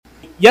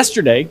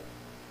yesterday,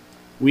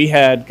 we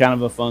had kind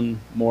of a fun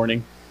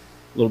morning,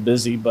 a little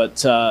busy, but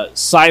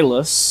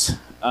Silas,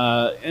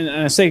 and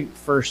I say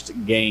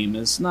first game,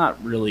 it's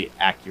not really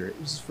accurate.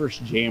 It was his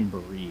first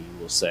jamboree,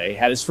 we'll say.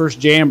 Had his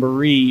first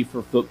jamboree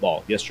for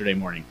football yesterday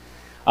morning.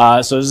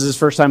 So this is his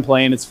first time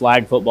playing. It's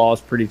flag football.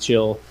 It's pretty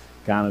chill,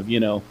 kind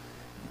of,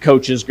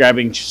 coaches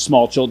grabbing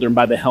small children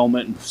by the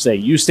helmet and say,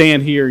 you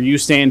stand here,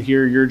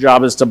 your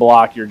job is to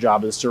block, your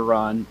job is to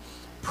run.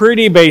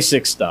 Pretty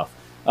basic stuff.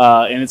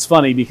 And it's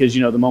funny because,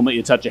 the moment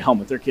you touch a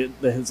helmet, their kid,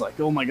 it's like,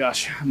 oh my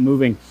gosh, I'm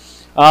moving.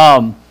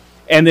 And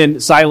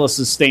then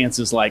Silas's stance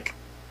is like,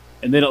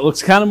 and then it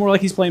looks kind of more like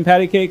he's playing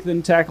patty cake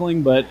than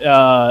tackling, but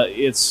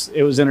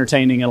it was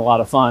entertaining and a lot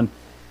of fun.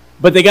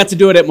 But they got to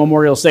do it at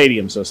Memorial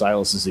Stadium, so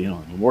Silas is,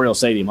 Memorial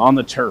Stadium on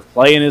the turf,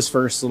 playing his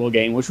first little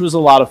game, which was a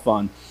lot of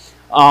fun.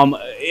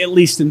 At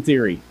least in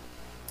theory.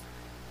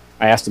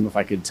 I asked him if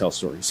I could tell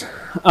stories.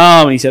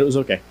 He said it was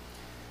okay.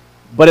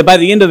 But by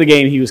the end of the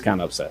game, he was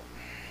kind of upset.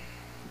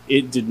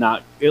 It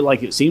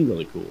seemed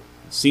really cool.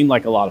 It seemed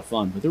like a lot of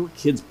fun, but there were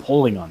kids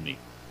pulling on me.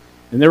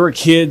 And there were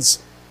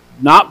kids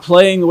not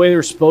playing the way they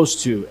were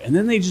supposed to. And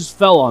then they just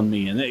fell on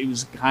me, and it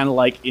was kind of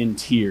like in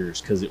tears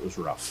because it was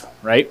rough,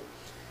 right?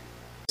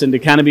 And to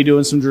kind of be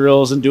doing some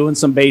drills and doing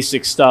some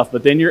basic stuff,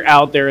 but then you're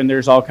out there and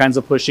there's all kinds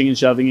of pushing and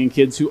shoving and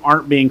kids who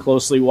aren't being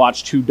closely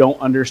watched who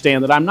don't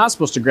understand that I'm not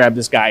supposed to grab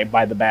this guy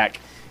by the back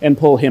and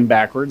pull him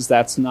backwards.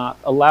 That's not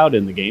allowed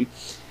in the game.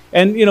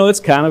 And, it's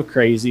kind of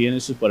crazy and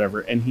it's just whatever.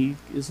 And he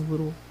is a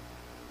little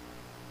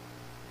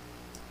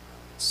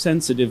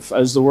sensitive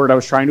is the word I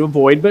was trying to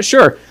avoid, but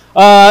sure.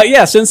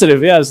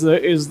 Sensitive, is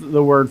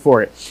the word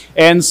for it.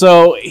 And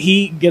so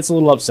he gets a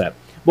little upset.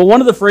 But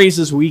one of the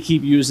phrases we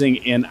keep using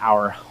in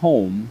our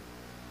home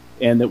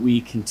and that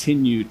we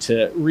continue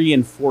to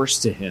reinforce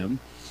to him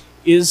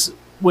is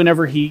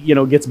whenever he,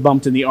 gets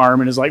bumped in the arm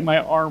and is like, my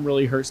arm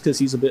really hurts because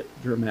he's a bit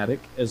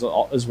dramatic as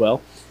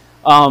well,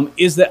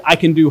 is that I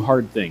can do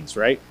hard things,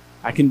 right?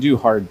 I can do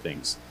hard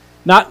things.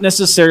 Not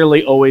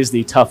necessarily always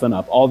the toughen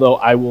up, although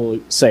I will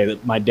say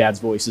that my dad's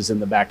voice is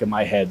in the back of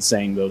my head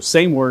saying those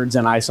same words,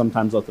 and I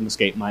sometimes let them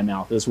escape my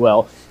mouth as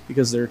well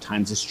because there are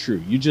times it's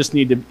true. You just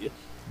need to...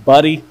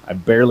 Buddy, I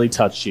barely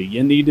touched you.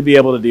 You need to be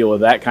able to deal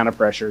with that kind of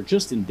pressure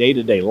just in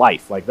day-to-day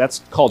life. Like, that's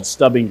called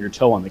stubbing your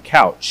toe on the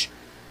couch.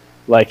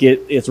 Like,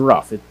 it's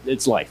rough.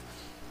 It's life.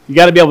 You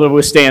got to be able to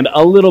withstand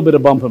a little bit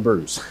of bump and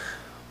bruise.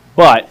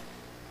 But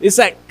it's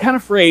that kind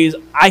of phrase,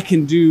 I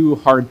can do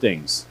hard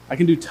things. I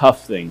can do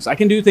tough things. I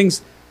can do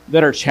things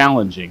that are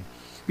challenging.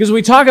 Because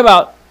we talk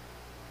about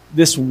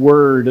this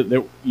word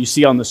that you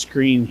see on the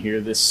screen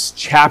here, this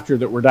chapter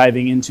that we're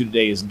diving into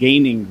today is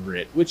gaining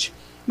grit, which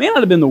may not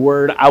have been the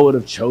word I would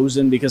have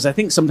chosen because I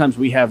think sometimes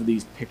we have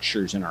these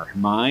pictures in our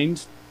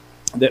mind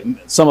that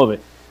some of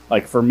it,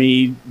 like for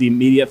me, the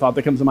immediate thought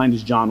that comes to mind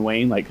is John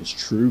Wayne, like his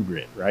True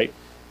Grit, right?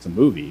 It's a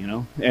movie,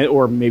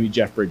 or maybe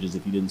Jeff Bridges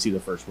if you didn't see the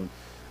first one,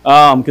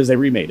 because they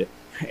remade it.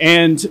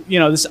 And,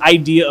 this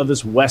idea of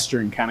this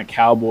Western kind of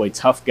cowboy,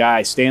 tough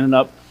guy standing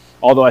up,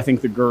 although I think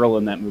the girl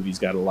in that movie's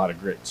got a lot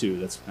of grit too.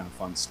 That's kind of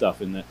fun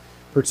stuff in that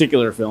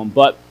particular film.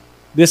 But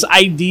this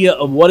idea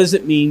of what does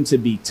it mean to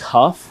be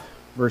tough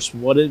versus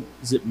what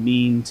does it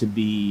mean to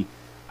be,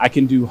 I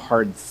can do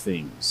hard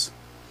things.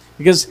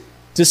 Because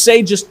to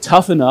say just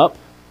toughen up,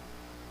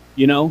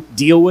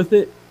 deal with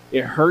it,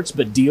 it hurts,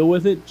 but deal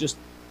with it,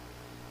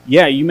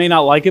 you may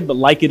not like it, but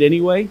like it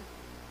anyway,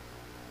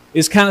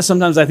 is kind of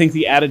sometimes I think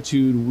the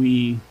attitude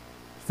we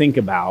think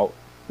about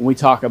when we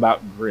talk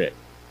about grit.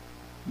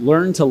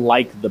 Learn to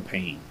like the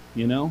pain,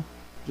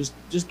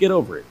 just get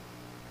over it.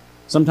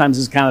 Sometimes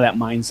it's kind of that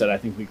mindset I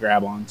think we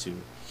grab onto.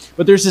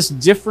 But there's this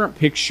different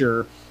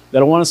picture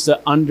that I want us to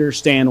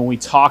understand when we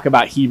talk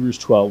about Hebrews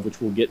 12,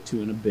 which we'll get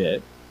to in a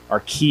bit,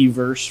 our key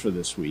verse for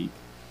this week.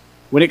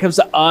 When it comes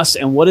to us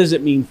and what does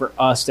it mean for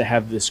us to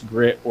have this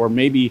grit, or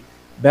maybe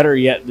better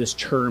yet, this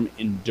term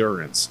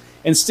endurance.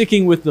 And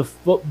sticking with the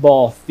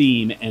football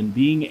theme and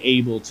being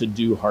able to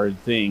do hard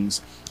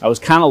things, I was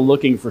kind of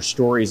looking for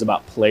stories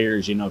about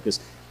players, because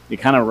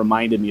it kind of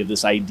reminded me of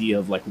this idea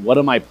of like, what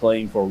am I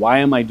playing for? Why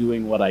am I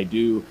doing what I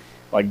do?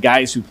 Like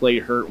guys who play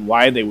hurt,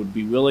 why they would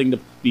be willing to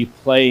be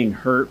playing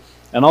hurt.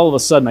 And all of a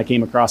sudden, I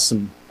came across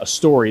a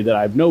story that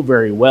I know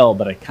very well,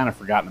 but I kind of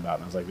forgotten about.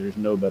 And I was like, there's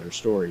no better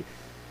story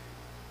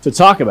to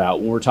talk about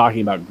when we're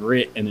talking about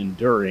grit and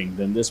enduring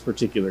than this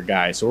particular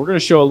guy. So we're going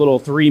to show a little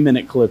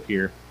 3-minute clip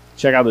here.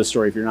 Check out this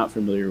story. If you're not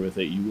familiar with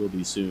it, you will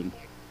be soon.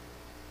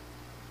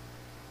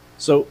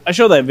 So I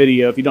showed that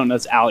video. If you don't know,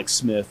 it's Alex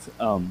Smith.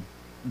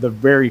 The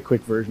very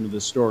quick version of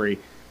this story.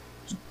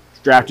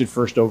 Drafted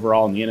first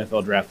overall in the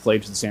NFL draft,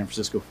 played for the San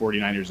Francisco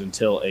 49ers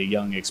until a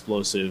young,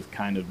 explosive,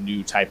 kind of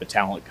new type of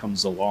talent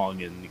comes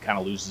along and he kind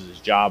of loses his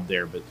job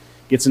there, but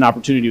gets an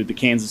opportunity with the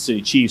Kansas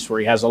City Chiefs where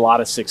he has a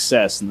lot of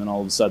success, and then all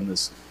of a sudden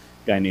this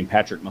guy named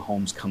Patrick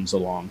Mahomes comes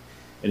along,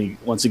 and he,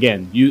 once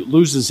again,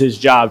 loses his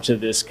job to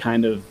this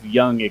kind of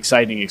young,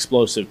 exciting,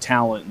 explosive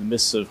talent in the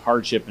midst of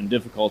hardship and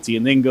difficulty,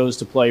 and then goes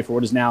to play for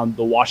what is now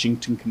the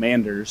Washington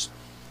Commanders.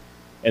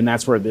 And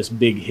that's where this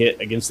big hit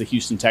against the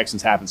Houston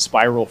Texans happened.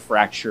 Spiral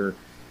fracture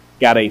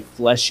got a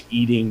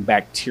flesh-eating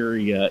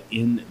bacteria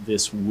in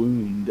this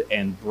wound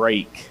and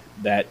break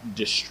that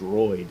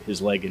destroyed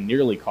his leg and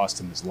nearly cost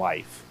him his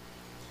life.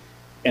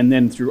 And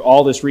then through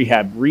all this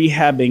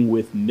rehabbing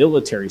with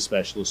military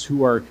specialists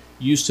who are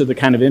used to the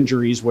kind of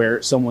injuries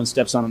where someone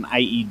steps on an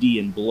IED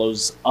and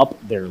blows up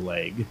their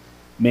leg,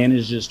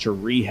 manages to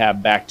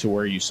rehab back to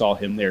where you saw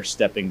him there,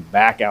 stepping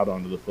back out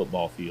onto the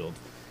football field.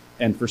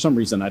 And for some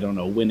reason, I don't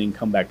know, winning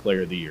comeback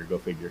player of the year, go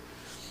figure.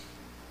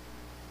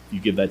 You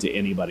give that to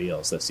anybody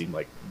else, that seemed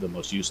like the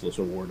most useless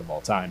award of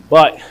all time.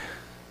 But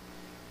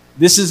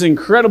this is an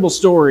incredible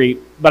story,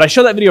 but I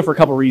show that video for a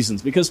couple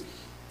reasons, because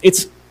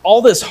it's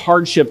all this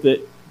hardship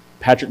that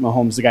Patrick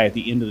Mahomes, the guy at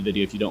the end of the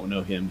video, if you don't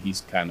know him,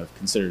 he's kind of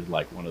considered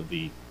like one of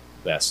the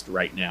best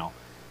right now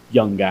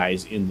young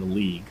guys in the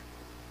league,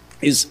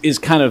 is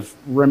kind of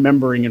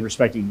remembering and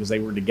respecting because they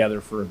were together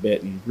for a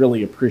bit, and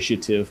really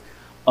appreciative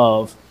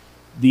of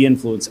the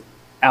influence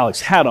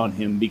Alex had on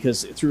him,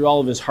 because through all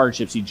of his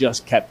hardships, he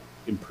just kept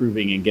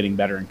improving and getting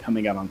better and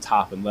coming out on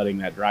top and letting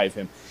that drive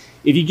him.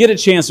 If you get a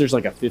chance, there's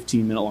like a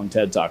 15-minute long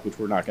TED Talk, which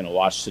we're not going to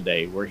watch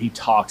today, where he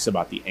talks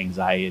about the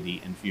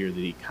anxiety and fear that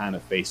he kind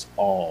of faced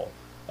all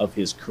of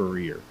his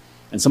career,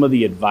 and some of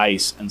the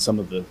advice and some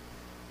of the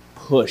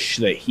push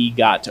that he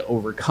got to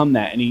overcome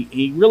that. And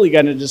he really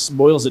kind of just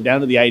boils it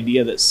down to the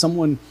idea that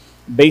someone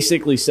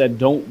basically said,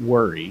 don't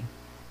worry,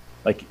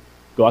 like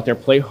go out there,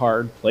 play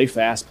hard, play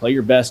fast, play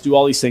your best, do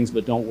all these things,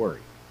 but don't worry.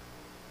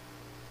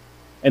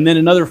 And then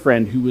another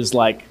friend who was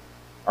like,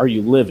 are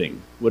you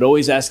living? Would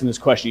always ask him this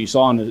question. You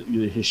saw on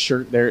his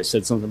shirt there, it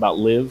said something about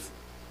live.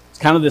 It's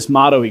kind of this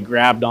motto he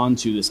grabbed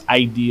onto, this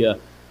idea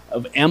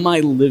of, am I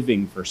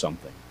living for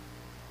something?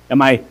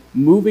 Am I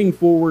moving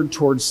forward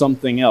towards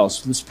something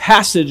else? This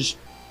passage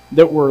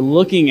that we're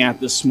looking at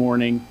this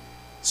morning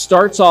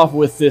starts off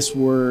with this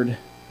word,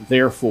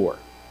 therefore.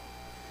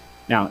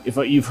 Now, if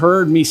you've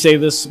heard me say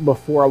this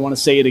before, I want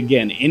to say it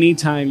again.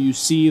 Anytime you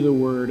see the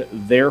word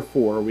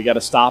therefore, we got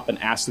to stop and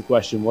ask the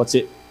question, what's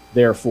it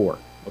there for?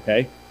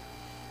 Okay?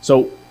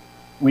 So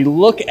we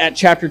look at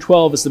chapter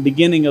 12 as the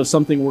beginning of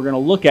something we're going to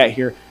look at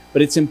here,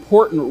 but it's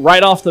important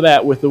right off the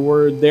bat with the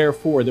word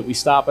therefore that we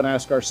stop and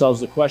ask ourselves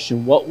the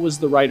question, what was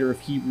the writer of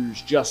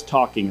Hebrews just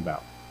talking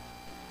about?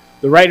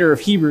 The writer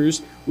of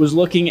Hebrews was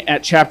looking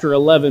at chapter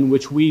 11,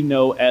 which we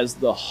know as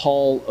the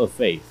Hall of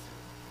Faith.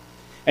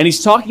 And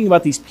he's talking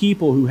about these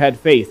people who had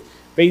faith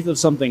of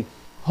something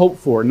hoped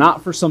for,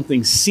 not for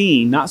something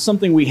seen, not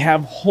something we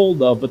have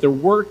hold of, but they're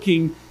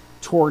working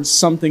towards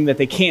something that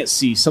they can't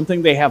see,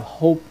 something they have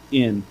hope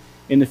in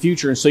the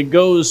future. And so he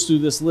goes through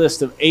this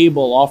list of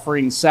Abel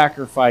offering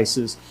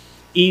sacrifices,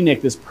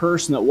 Enoch, this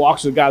person that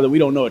walks with God that we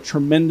don't know a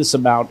tremendous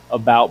amount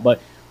about,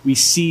 but we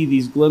see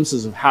these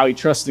glimpses of how he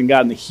trusted in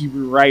God, and the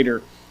Hebrew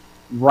writer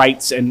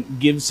writes and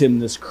gives him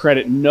this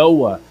credit.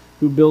 Noah,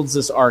 who builds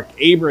this ark,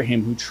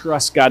 Abraham, who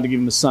trusts God to give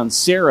him a son,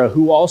 Sarah,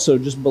 who also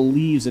just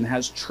believes and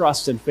has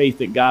trust and faith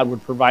that God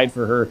would provide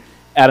for her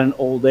at an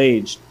old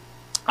age,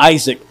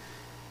 Isaac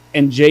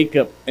and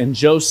Jacob and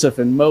Joseph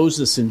and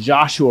Moses and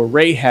Joshua,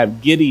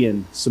 Rahab,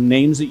 Gideon, some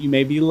names that you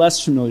may be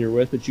less familiar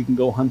with, but you can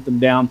go hunt them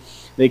down.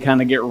 They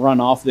kind of get run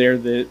off there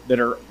that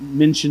are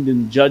mentioned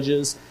in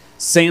Judges.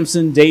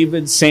 Samson,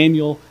 David,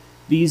 Samuel,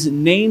 these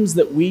names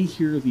that we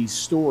hear these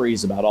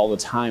stories about all the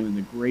time and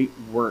the great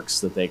works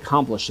that they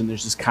accomplish. And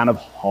there's this kind of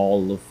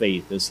hall of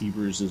faith, as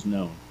Hebrews is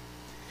known.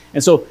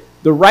 And so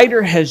the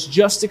writer has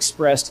just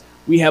expressed,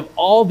 we have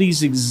all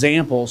these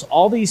examples,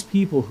 all these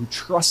people who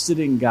trusted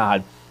in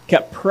God,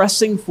 kept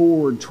pressing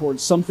forward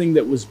towards something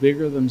that was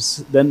bigger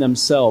than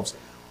themselves,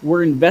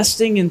 were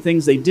investing in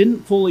things they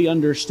didn't fully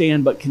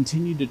understand but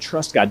continued to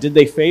trust God. Did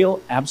they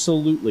fail?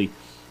 Absolutely.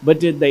 But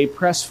did they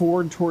press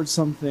forward towards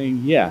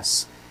something?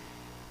 Yes.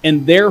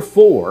 And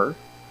therefore,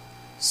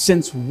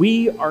 since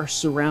we are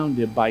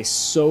surrounded by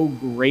so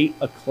great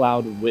a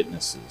cloud of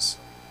witnesses,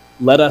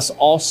 let us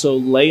also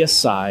lay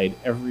aside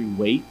every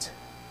weight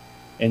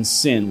and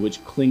sin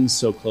which clings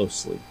so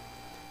closely,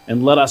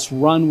 and let us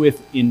run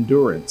with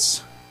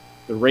endurance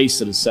the race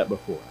that is set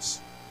before us,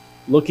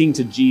 looking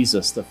to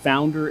Jesus, the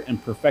founder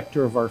and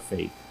perfecter of our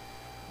faith,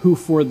 who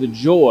for the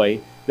joy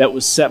that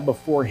was set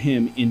before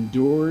him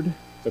endured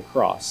the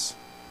cross,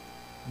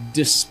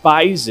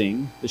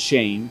 despising the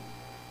shame,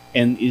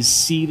 and is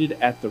seated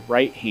at the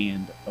right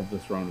hand of the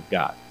throne of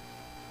God.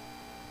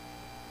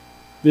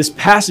 This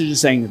passage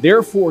is saying,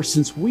 therefore,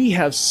 since we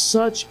have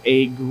such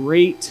a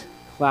great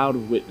cloud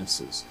of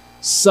witnesses,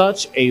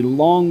 such a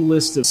long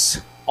list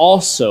of,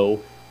 also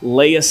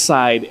lay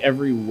aside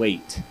every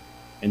weight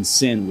and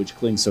sin which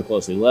clings so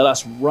closely. Let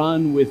us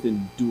run with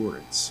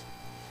endurance.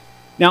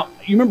 Now,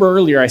 you remember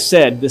earlier I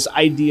said this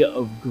idea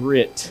of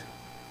grit,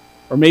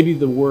 or maybe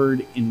the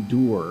word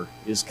endure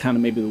is kind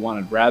of maybe the one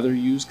I'd rather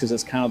use because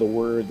that's kind of the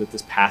word that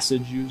this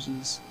passage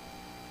uses,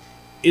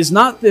 is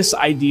not this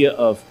idea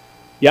of,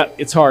 yeah,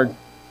 it's hard,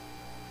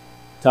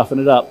 toughen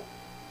it up,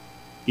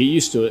 get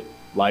used to it,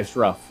 life's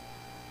rough,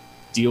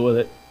 deal with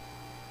it,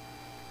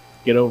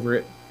 get over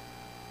it,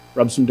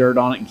 rub some dirt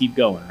on it and keep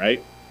going,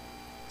 right?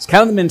 It's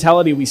kind of the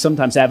mentality we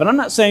sometimes have. And I'm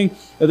not saying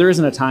that there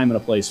isn't a time and a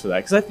place for that,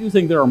 because I do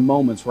think there are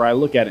moments where I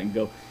look at it and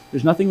go,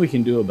 there's nothing we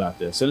can do about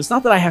this. And it's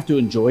not that I have to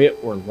enjoy it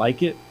or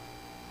like it,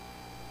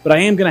 but I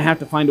am going to have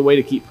to find a way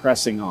to keep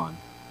pressing on.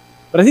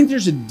 But I think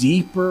there's a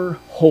deeper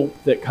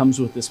hope that comes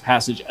with this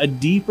passage, a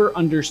deeper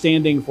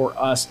understanding for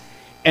us,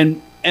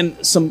 and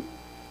some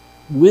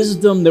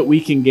wisdom that we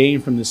can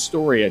gain from this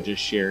story I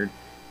just shared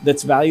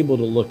that's valuable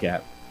to look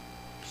at.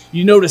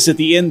 You notice at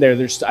the end there,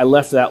 I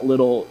left that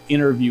little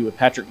interview with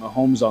Patrick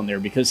Mahomes on there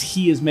because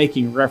he is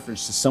making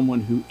reference to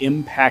someone who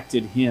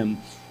impacted him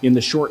in the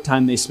short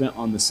time they spent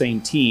on the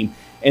same team,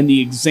 and the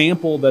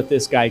example that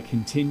this guy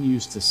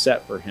continues to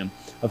set for him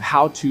of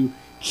how to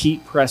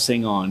keep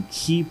pressing on,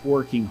 keep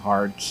working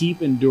hard,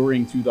 keep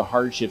enduring through the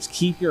hardships,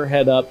 keep your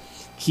head up,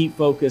 keep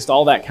focused,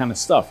 all that kind of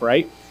stuff,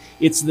 right?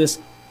 It's this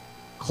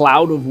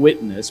cloud of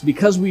witness.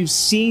 Because we've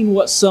seen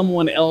what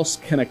someone else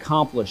can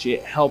accomplish,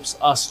 it helps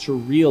us to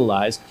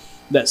realize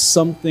that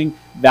something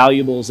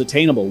valuable is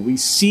attainable. We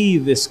see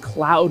this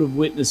cloud of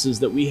witnesses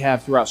that we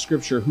have throughout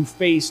Scripture who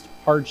faced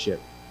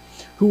hardship,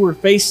 who were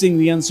facing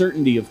the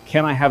uncertainty of,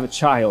 can I have a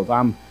child?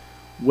 I'm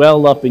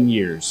well up in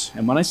years.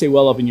 And when I say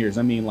well up in years,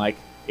 I mean like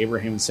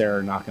Abraham and Sarah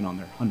are knocking on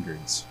their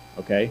hundreds,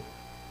 okay?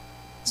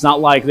 It's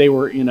not like they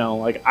were,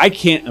 like I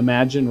can't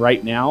imagine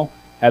right now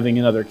having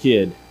another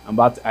kid.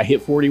 I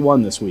hit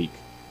 41 this week.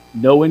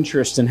 No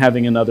interest in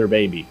having another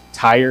baby.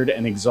 Tired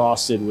and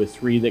exhausted with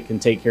 3 that can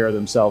take care of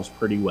themselves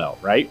pretty well,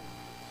 right?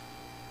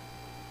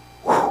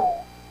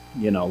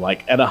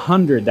 Like at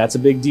 100, that's a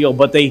big deal.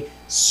 But they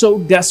so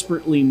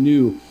desperately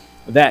knew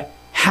that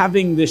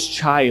having this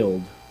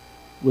child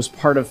was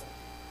part of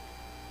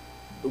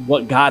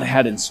what God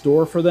had in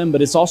store for them,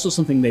 but it's also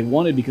something they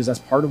wanted because that's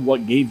part of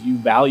what gave you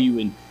value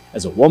in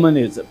as a woman,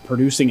 is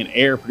producing an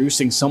heir,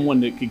 producing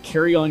someone that could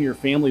carry on your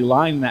family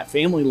line. And that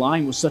family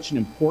line was such an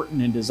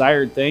important and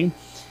desired thing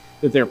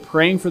that they're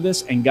praying for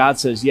this. And God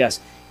says, yes,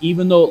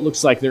 even though it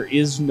looks like there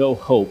is no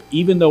hope,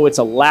 even though it's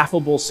a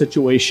laughable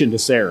situation to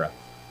Sarah,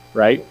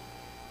 right?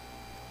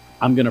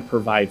 I'm going to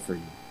provide for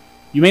you.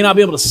 You may not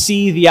be able to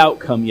see the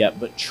outcome yet,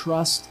 but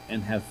trust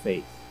and have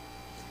faith.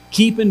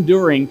 Keep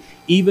enduring,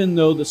 even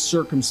though the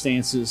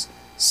circumstances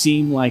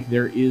seem like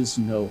there is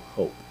no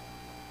hope.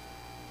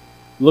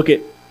 Look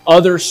at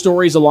other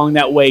stories along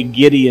that way.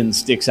 Gideon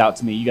sticks out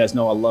to me. You guys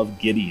know I love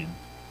Gideon.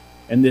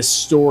 And this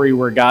story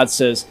where God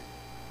says,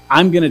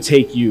 I'm going to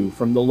take you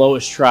from the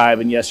lowest tribe,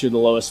 and yes, you're the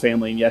lowest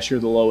family, and yes,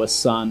 you're the lowest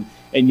son,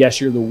 and yes,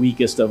 you're the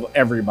weakest of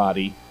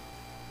everybody.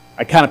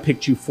 I kind of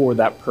picked you for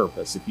that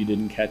purpose, if you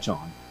didn't catch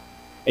on.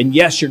 And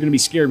yes, you're going to be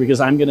scared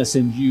because I'm going to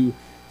send you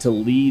to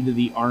lead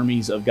the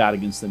armies of God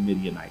against the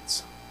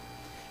Midianites.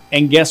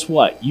 And guess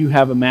what? You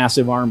have a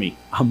massive army.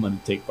 I'm going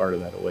to take part of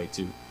that away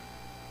too.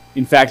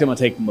 In fact, I'm going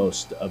to take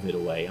most of it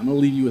away. I'm going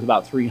to leave you with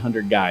about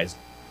 300 guys.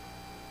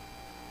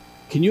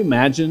 Can you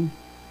imagine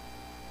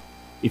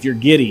if you're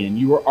Gideon,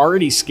 you were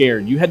already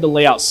scared. You had to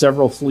lay out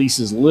several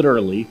fleeces,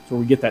 literally, that's where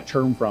we get that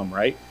term from,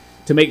 right?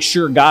 To make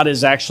sure God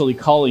is actually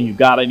calling you.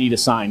 God, I need a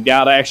sign.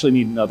 God, I actually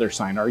need another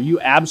sign. Are you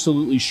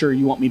absolutely sure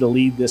you want me to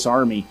lead this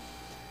army?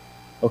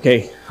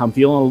 Okay, I'm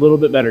feeling a little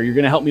bit better. You're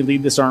going to help me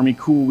lead this army.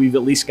 Cool, we've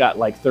at least got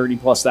like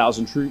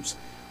 30,000+ troops.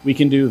 We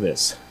can do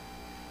this.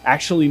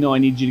 Actually, no, I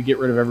need you to get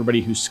rid of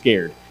everybody who's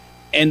scared.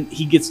 And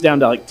he gets down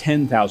to like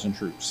 10,000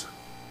 troops.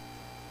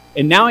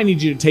 And now I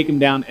need you to take them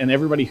down, and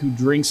everybody who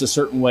drinks a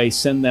certain way,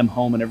 send them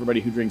home, and everybody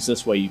who drinks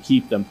this way, you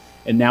keep them.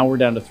 And now we're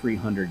down to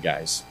 300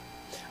 guys.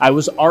 I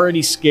was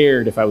already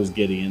scared if I was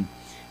Gideon,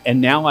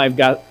 and now I've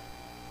got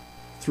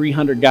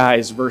 300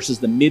 guys versus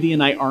the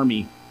Midianite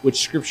army,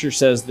 which Scripture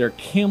says their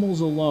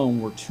camels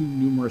alone were too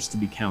numerous to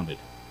be counted.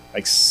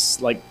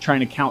 Like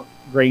trying to count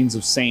grains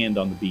of sand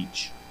on the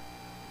beach.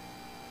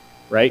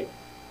 Right?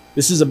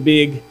 This is a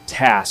big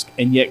task,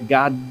 and yet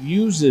God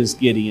uses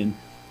Gideon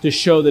to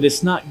show that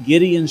it's not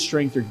Gideon's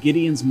strength or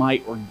Gideon's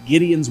might or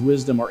Gideon's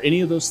wisdom or any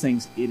of those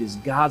things. It is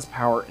God's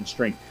power and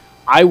strength.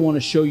 I want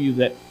to show you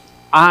that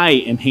I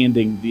am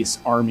handing this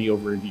army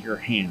over into your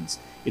hands.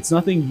 It's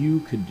nothing you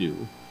could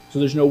do, so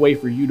there's no way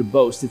for you to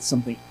boast. It's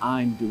something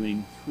I'm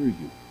doing through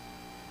you.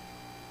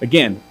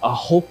 Again, a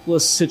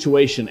hopeless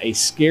situation, a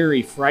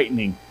scary,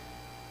 frightening,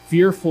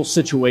 fearful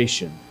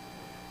situation,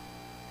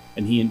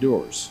 and he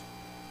endures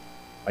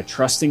by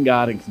trusting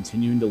God and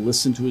continuing to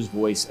listen to his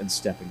voice and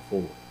stepping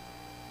forward.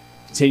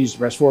 Continues to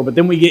press forward. But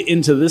then we get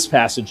into this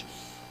passage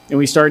and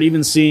we start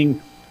even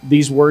seeing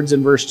these words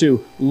in verse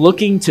 2.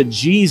 Looking to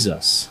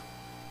Jesus.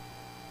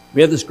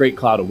 We have this great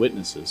cloud of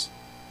witnesses,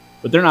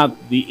 but they're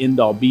not the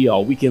end-all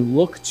be-all. We can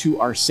look to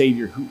our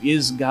Savior, who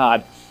is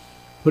God,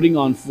 putting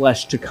on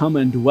flesh to come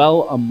and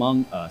dwell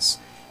among us.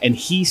 And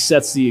he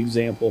sets the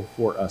example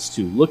for us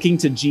too. Looking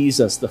to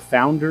Jesus, the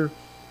founder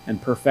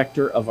and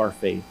perfecter of our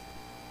faith,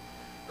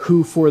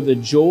 who for the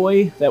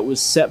joy that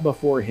was set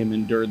before him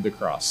endured the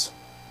cross.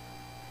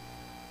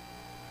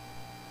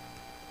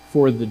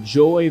 For the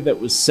joy that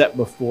was set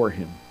before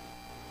him,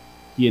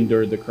 he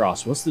endured the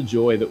cross. What's the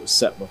joy that was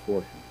set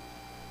before him?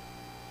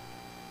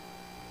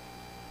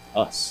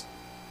 Us.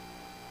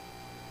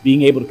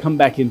 Being able to come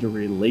back into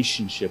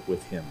relationship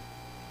with him.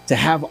 to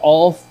have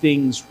all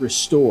things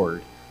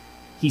restored.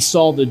 He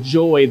saw the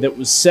joy that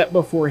was set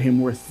before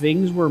him where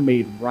things were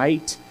made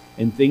right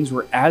and things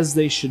were as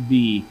they should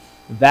be.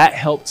 That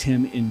helped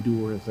him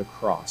endure the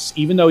cross.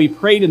 Even though he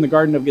prayed in the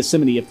Garden of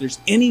Gethsemane, if there's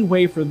any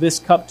way for this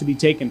cup to be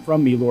taken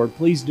from me, Lord,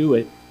 please do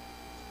it.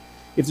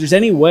 If there's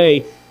any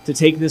way to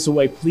take this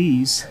away,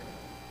 please.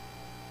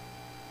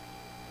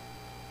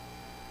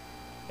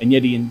 And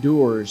yet he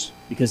endures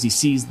because he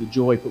sees the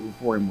joy put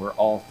before him where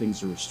all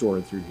things are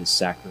restored through his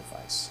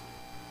sacrifice.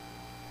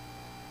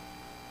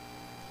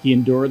 He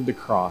endured the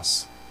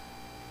cross,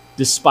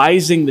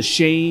 despising the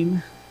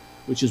shame,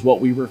 which is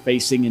what we were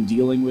facing and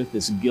dealing with,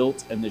 this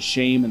guilt and the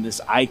shame and this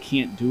I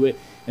can't do it,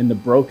 and the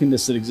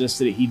brokenness that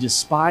existed. He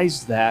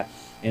despised that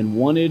and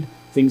wanted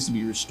things to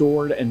be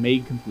restored and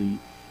made complete.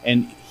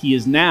 And he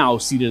is now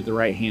seated at the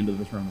right hand of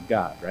the throne of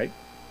God, right?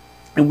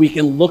 And we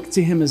can look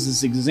to him as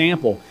this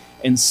example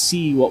and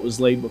see what was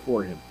laid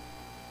before him.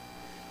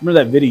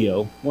 Remember that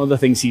video? One of the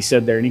things he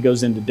said there, and he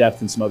goes into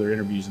depth in some other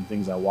interviews and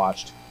things I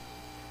watched.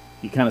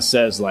 He kind of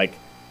says, like,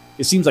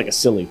 it seems like a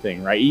silly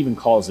thing, right? He even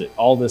calls it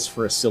all this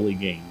for a silly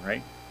game,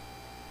 right?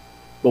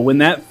 But when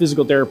that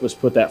physical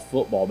therapist put that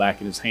football back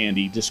in his hand,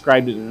 he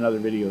described it in another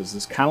video as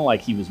this kind of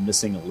like he was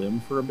missing a limb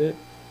for a bit.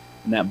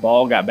 And that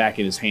ball got back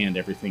in his hand,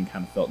 everything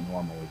kind of felt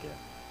normal again.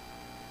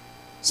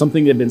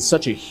 Something that had been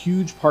such a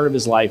huge part of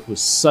his life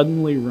was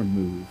suddenly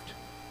removed.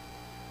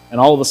 And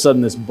all of a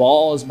sudden, this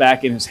ball is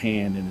back in his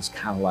hand and it's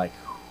kind of like,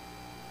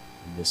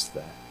 I missed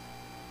that.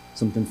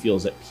 Something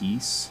feels at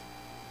peace.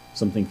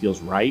 Something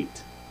feels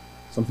right.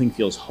 Something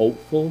feels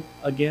hopeful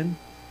again.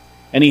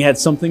 And he had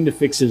something to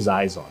fix his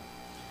eyes on.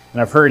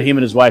 And I've heard him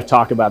and his wife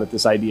talk about it,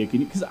 this idea.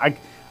 Because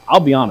I'll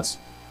be honest,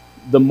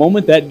 the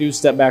moment that dude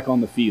stepped back on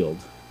the field,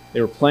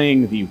 they were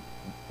playing the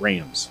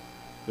Rams.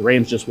 The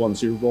Rams just won the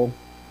Super Bowl.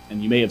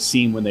 And you may have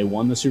seen when they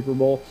won the Super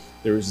Bowl,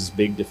 there was this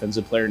big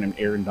defensive player named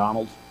Aaron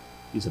Donald.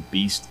 He's a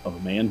beast of a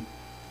man.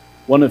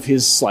 One of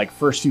his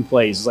first few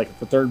plays is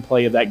the third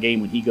play of that game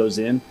when he goes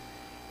in.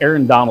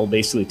 Aaron Donald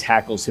basically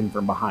tackles him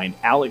from behind.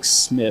 Alex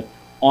Smith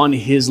on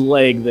his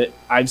leg that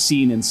I've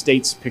seen in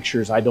States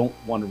pictures I don't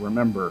want to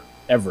remember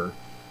ever,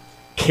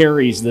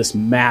 carries this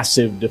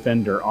massive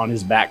defender on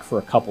his back for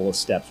a couple of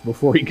steps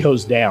before he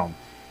goes down.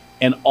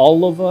 And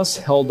all of us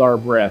held our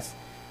breath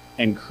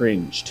and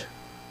cringed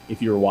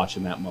if you were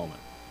watching that moment.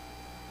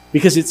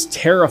 Because it's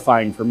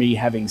terrifying for me,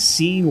 having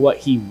seen what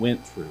he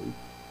went through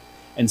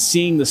and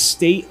seeing the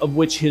state of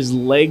which his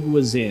leg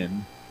was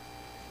in,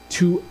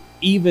 to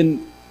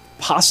even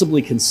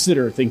possibly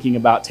consider thinking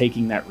about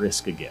taking that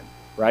risk again,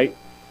 right?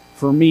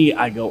 For me,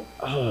 I go,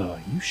 oh,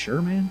 you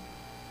sure, man?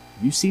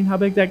 Have you seen how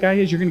big that guy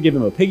is? You're going to give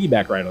him a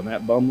piggyback ride on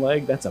that bum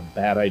leg? That's a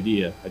bad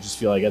idea. I just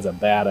feel like that's a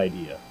bad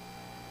idea.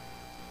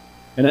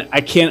 And I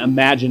can't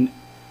imagine,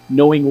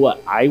 knowing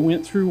what I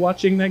went through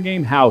watching that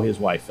game, how his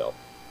wife felt.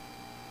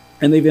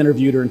 And they've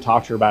interviewed her and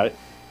talked to her about it.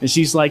 And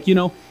she's like,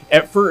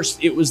 at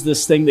first it was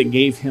this thing that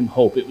gave him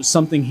hope. It was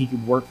something he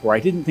could work for. I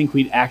didn't think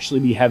we'd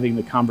actually be having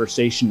the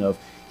conversation of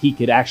he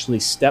could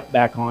actually step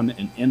back on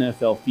an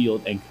NFL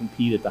field and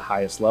compete at the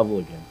highest level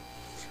again.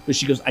 But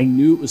she goes, I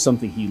knew it was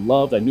something he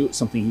loved. I knew it was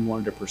something he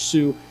wanted to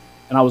pursue.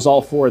 And I was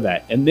all for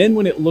that. And then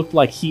when it looked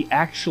like he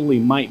actually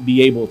might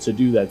be able to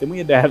do that, then we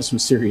had to have some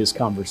serious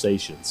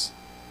conversations.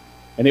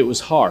 And it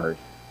was hard.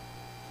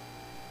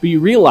 But you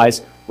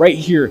realize right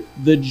here,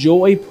 the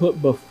joy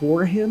put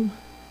before him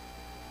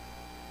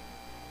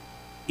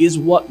is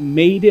what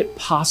made it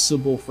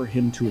possible for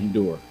him to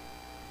endure.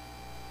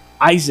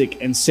 Isaac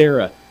and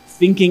Sarah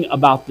thinking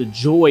about the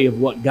joy of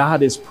what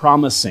God is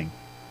promising.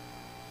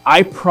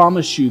 I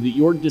promise you that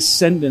your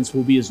descendants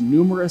will be as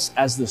numerous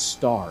as the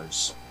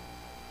stars.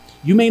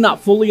 You may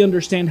not fully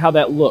understand how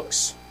that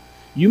looks.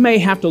 You may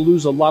have to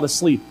lose a lot of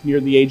sleep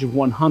near the age of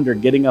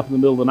 100, getting up in the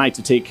middle of the night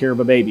to take care of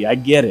a baby. I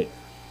get it.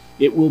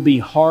 It will be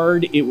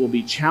hard. It will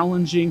be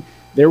challenging.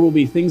 There will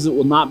be things that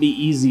will not be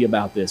easy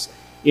about this.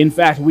 In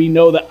fact, we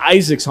know that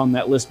Isaac's on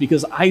that list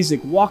because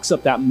Isaac walks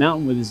up that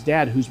mountain with his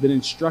dad, who's been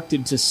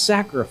instructed to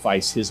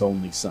sacrifice his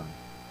only son.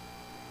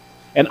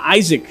 And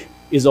Isaac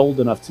is old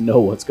enough to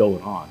know what's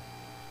going on.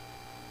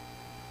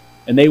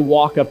 And they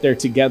walk up there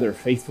together,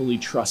 faithfully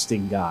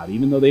trusting God.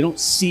 Even though they don't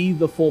see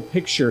the full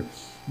picture,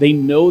 they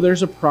know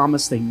there's a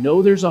promise. They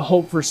know there's a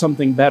hope for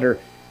something better.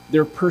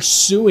 They're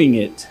pursuing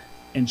it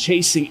and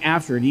chasing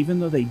after it, even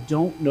though they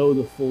don't know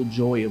the full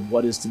joy of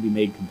what is to be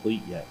made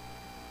complete yet.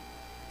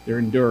 They're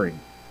enduring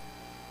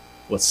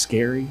what's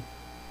scary,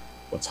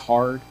 what's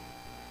hard,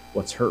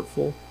 what's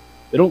hurtful.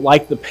 They don't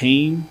like the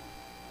pain.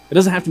 It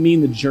doesn't have to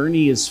mean the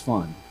journey is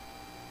fun.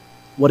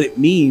 What it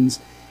means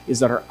is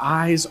that our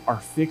eyes are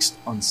fixed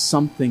on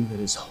something that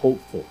is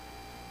hopeful,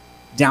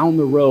 down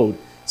the road,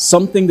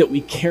 something that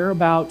we care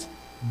about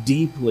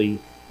deeply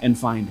and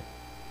find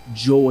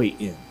joy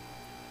in.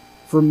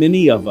 For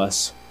many of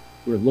us,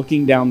 we're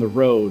looking down the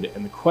road,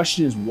 and the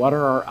question is, what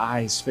are our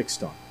eyes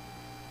fixed on?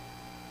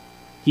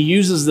 He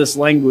uses this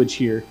language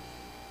here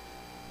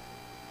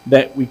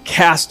that we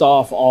cast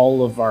off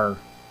all of our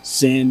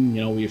Sin,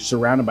 we are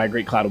surrounded by a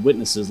great cloud of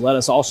witnesses. Let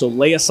us also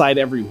lay aside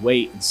every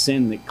weight and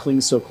sin that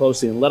clings so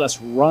closely, and let us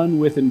run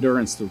with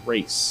endurance the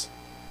race.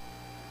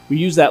 We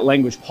use that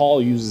language.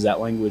 Paul uses that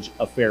language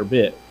a fair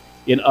bit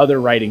in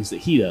other writings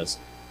that he does.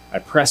 I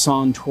press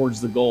on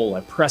towards the goal.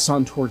 I press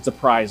on towards the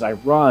prize. I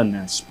run.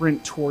 I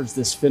sprint towards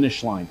this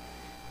finish line.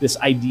 This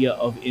idea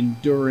of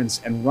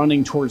endurance and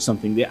running towards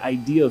something, the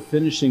idea of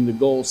finishing the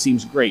goal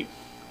seems great.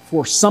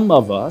 For some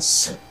of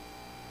us,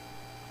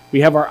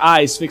 we have our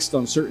eyes fixed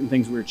on certain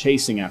things we're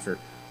chasing after.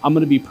 I'm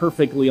going to be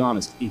perfectly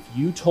honest. If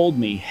you told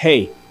me,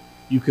 hey,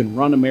 you can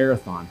run a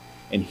marathon,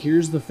 and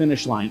here's the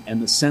finish line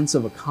and the sense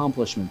of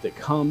accomplishment that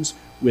comes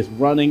with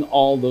running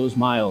all those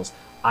miles,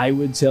 I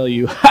would tell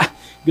you,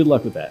 good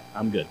luck with that.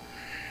 I'm good.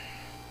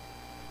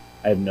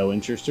 I have no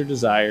interest or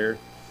desire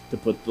to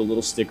put the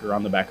little sticker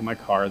on the back of my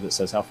car that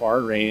says how far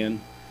I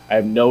ran. I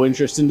have no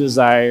interest and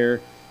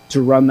desire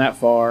to run that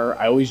far.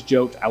 I always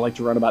joked I like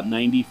to run about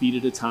 90 feet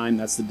at a time.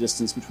 That's the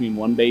distance between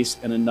one base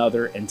and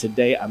another. And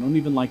today, I don't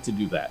even like to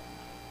do that,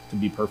 to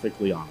be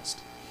perfectly honest.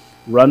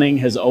 Running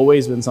has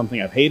always been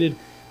something I've hated.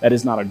 That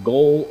is not a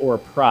goal or a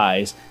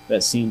prize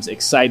that seems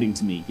exciting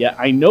to me. Yet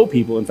I know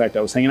people, in fact,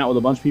 I was hanging out with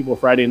a bunch of people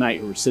Friday night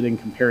who were sitting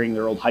comparing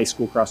their old high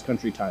school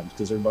cross-country times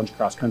because there are a bunch of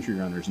cross-country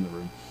runners in the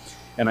room.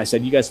 And I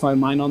said, you guys find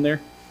mine on there?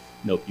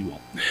 Nope, you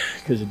won't,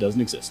 because it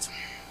doesn't exist.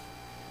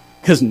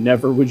 Because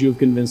never would you have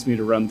convinced me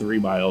to run 3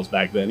 miles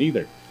back then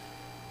either.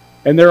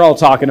 And they're all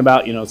talking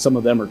about, some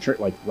of them are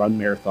like run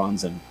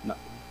marathons and not,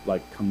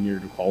 like come near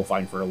to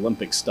qualifying for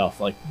Olympic stuff,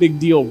 like big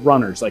deal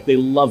runners, like they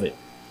love it.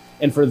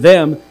 And for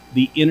them,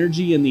 the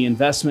energy and the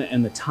investment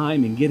and the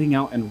time in getting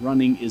out and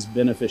running is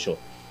beneficial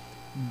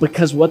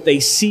because what they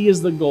see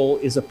as the goal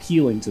is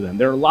appealing to them.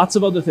 There are lots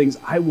of other things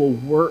I will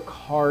work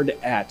hard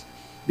at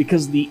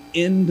because the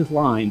end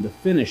line, the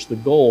finish, the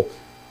goal,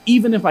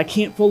 even if I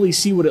can't fully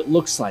see what it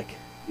looks like,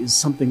 is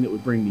something that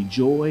would bring me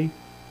joy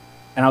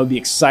and I would be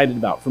excited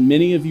about. For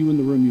many of you in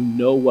the room, you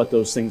know what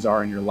those things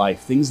are in your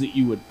life, things that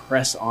you would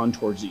press on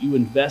towards, that you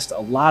invest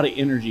a lot of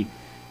energy,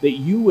 that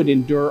you would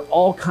endure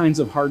all kinds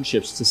of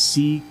hardships to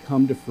see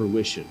come to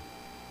fruition.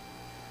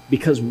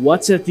 Because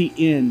what's at the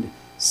end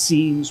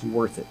seems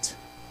worth it.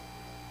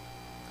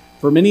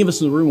 For many of us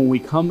in the room, when we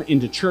come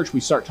into church, we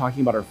start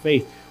talking about our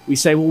faith. We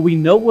say, well, we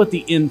know what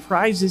the end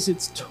prize is.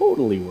 It's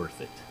totally worth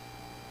it.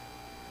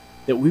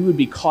 That we would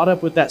be caught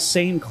up with that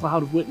same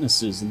cloud of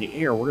witnesses in the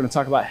air. We're going to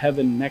talk about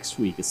heaven next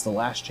week. It's the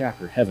last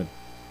chapter, heaven.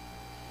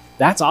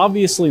 That's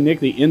obviously, Nick,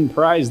 the end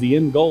prize, the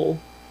end goal.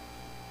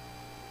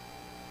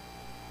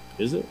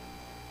 Is it?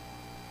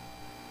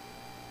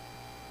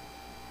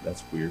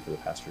 That's weird for the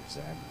pastor to say.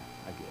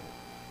 I get it.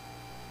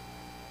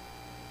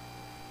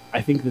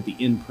 I think that the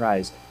end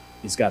prize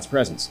is God's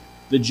presence.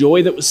 The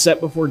joy that was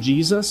set before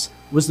Jesus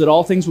was that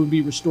all things would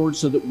be restored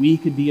so that we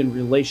could be in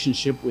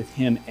relationship with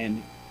him.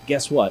 And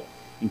guess what?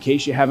 In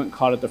case you haven't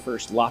caught it the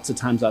first, lots of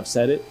times I've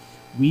said it,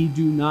 we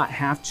do not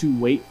have to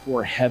wait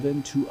for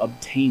heaven to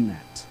obtain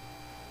that.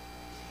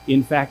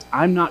 In fact,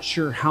 I'm not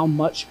sure how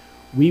much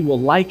we will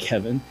like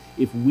heaven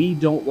if we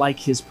don't like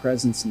his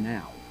presence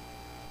now.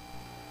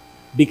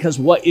 Because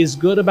what is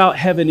good about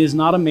heaven is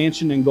not a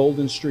mansion and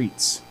golden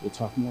streets. We'll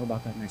talk more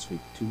about that next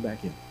week. Tune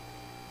back in.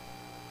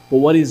 But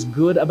what is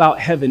good about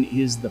heaven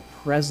is the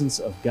presence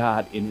of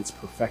God in its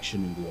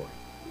perfection and glory.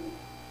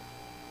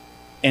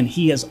 And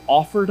he has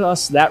offered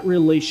us that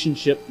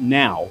relationship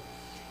now.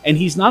 And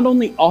he's not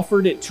only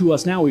offered it to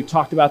us now, we've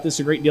talked about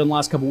this a great deal in the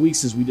last couple of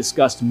weeks as we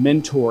discussed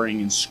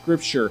mentoring and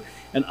scripture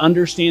and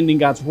understanding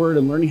God's word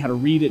and learning how to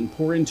read it and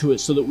pour into it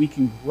so that we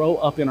can grow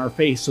up in our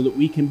faith, so that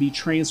we can be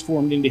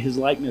transformed into his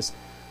likeness,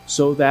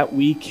 so that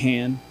we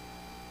can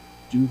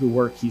do the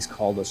work he's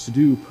called us to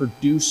do,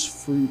 produce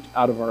fruit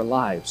out of our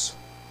lives.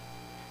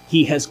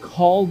 He has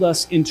called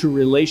us into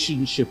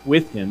relationship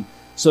with him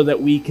so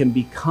that we can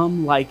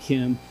become like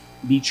him,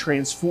 be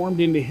transformed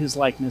into his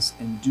likeness,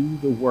 and do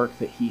the work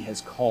that he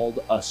has called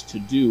us to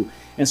do.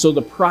 And so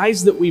the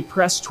prize that we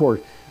press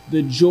toward,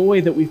 the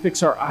joy that we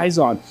fix our eyes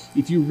on,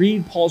 if you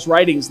read Paul's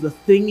writings, the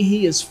thing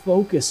he is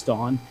focused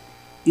on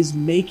is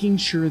making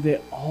sure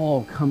that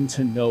all come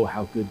to know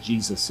how good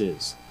Jesus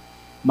is.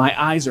 My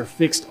eyes are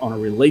fixed on a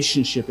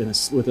relationship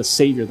with a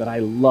Savior that I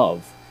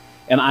love,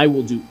 and I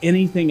will do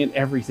anything and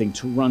everything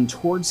to run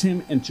towards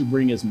him and to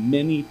bring as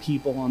many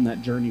people on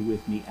that journey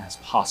with me as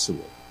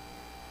possible.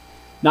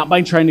 Not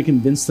by trying to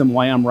convince them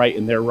why I'm right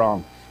and they're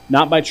wrong.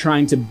 Not by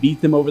trying to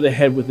beat them over the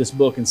head with this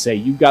book and say,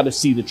 you've got to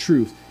see the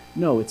truth.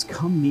 No, it's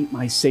come meet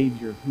my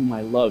Savior whom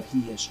I love.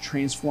 He has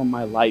transformed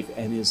my life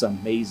and is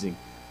amazing.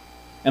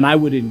 And I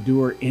would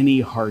endure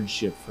any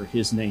hardship for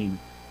his name's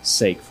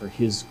sake, for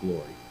his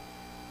glory.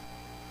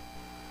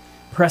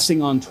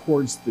 Pressing on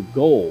towards the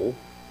goal,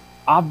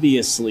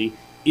 obviously,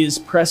 is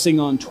pressing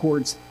on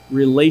towards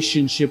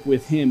relationship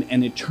with him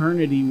and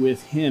eternity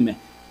with him.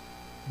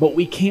 But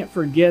we can't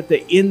forget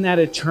that in that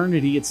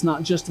eternity, it's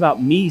not just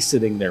about me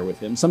sitting there with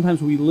him.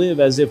 Sometimes we live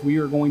as if we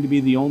are going to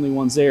be the only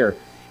ones there.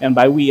 And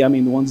by we, I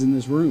mean the ones in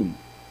this room.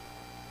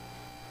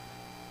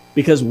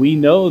 because we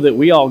know that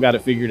we all got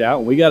it figured out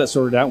and we got it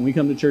sorted out and we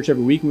come to church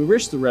every week and we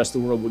wish the rest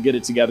of the world would get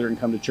it together and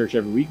come to church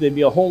every week. They'd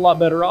be a whole lot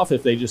better off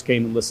if they just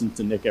came and listened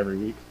to Nick every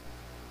week.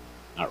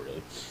 Not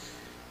really.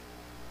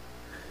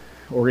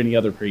 Or any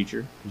other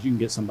preacher, because you can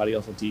get somebody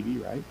else on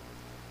TV, right?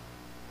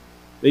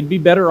 They'd be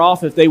better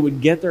off if they would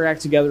get their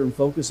act together and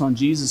focus on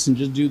Jesus and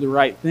just do the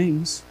right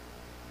things.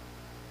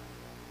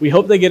 We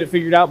hope they get it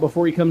figured out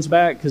before he comes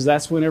back, because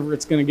that's whenever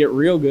it's going to get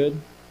real good.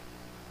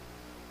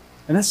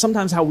 And that's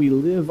sometimes how we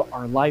live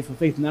our life of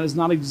faith, and that is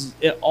not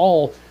at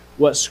all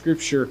what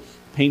Scripture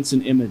paints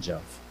an image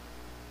of.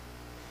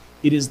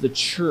 It is the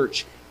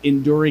church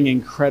enduring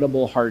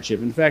incredible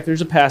hardship. In fact,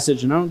 there's a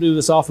passage, and I don't do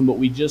this often, but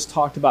we just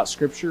talked about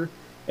Scripture,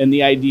 and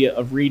the idea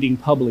of reading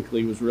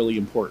publicly was really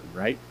important,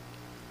 right?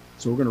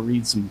 So we're going to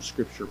read some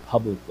Scripture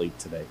publicly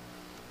today,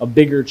 a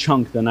bigger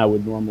chunk than I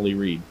would normally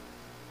read.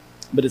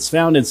 But it's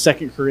found in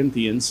 2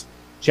 Corinthians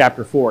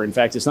chapter 4. In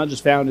fact, it's not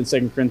just found in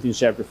 2 Corinthians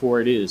chapter 4,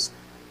 it is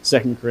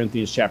 2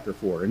 Corinthians chapter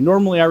 4. And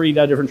normally I read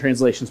out different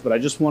translations, but I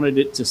just wanted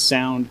it to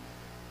sound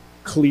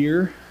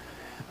clear.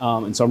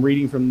 And so I'm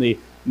reading from the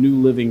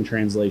New Living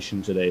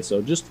Translation today. So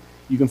just,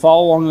 you can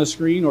follow along on the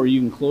screen or you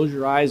can close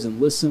your eyes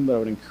and listen, but I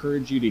would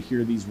encourage you to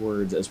hear these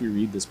words as we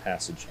read this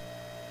passage.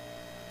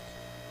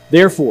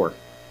 Therefore,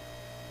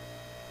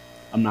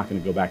 I'm not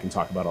going to go back and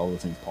talk about all the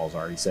things Paul's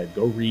already said.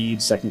 Go read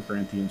 2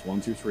 Corinthians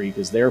 1 through 3,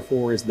 because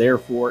therefore is there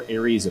for a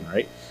reason,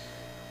 right?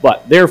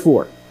 But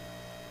therefore,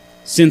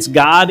 since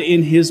God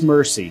in his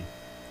mercy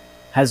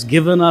has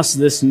given us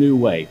this new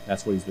way,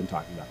 that's what he's been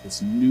talking about,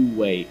 this new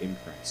way in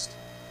Christ.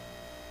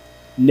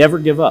 Never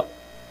give up.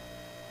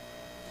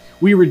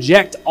 We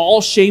reject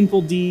all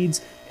shameful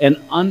deeds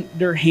and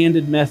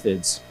underhanded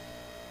methods.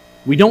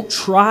 We don't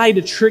try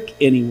to trick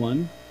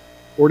anyone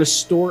or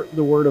distort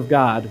the word of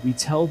God. We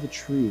tell the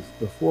truth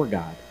before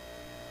God,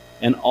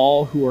 and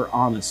all who are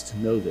honest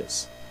know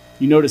this.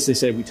 You notice they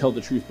said we tell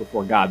the truth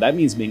before God. That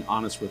means being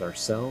honest with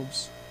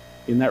ourselves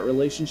in that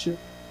relationship.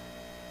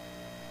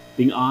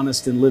 Being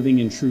honest and living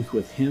in truth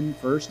with him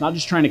first. Not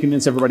just trying to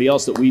convince everybody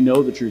else that we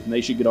know the truth and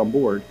they should get on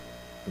board,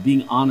 but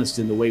being honest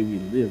in the way we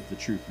live the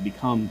truth and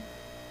become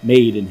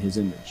made in his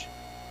image.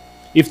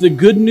 If the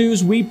good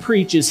news we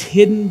preach is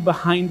hidden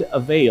behind a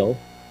veil,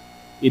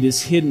 it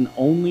is hidden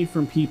only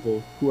from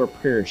people who are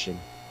perishing.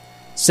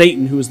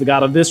 Satan, who is the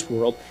god of this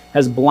world,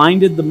 has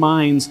blinded the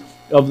minds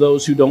of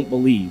those who don't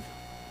believe.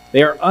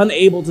 They are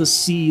unable to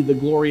see the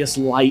glorious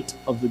light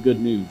of the good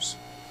news.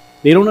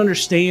 They don't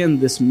understand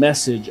this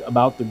message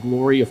about the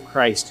glory of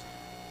Christ,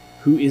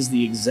 who is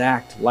the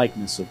exact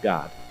likeness of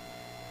God.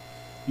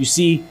 You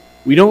see,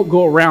 we don't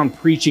go around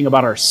preaching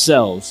about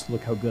ourselves.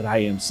 Look how good I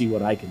am, see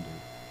what I can do.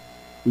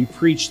 We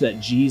preach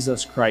that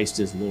Jesus Christ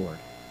is Lord.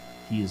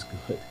 He is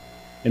good.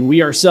 And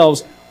we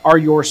ourselves are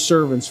your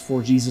servants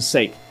for Jesus'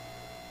 sake.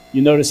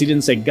 You notice he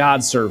didn't say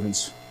God's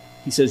servants.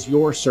 He says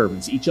your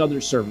servants, each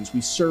other's servants.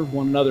 We serve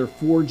one another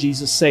for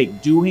Jesus'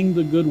 sake, doing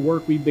the good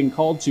work we've been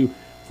called to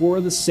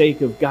for the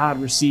sake of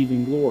God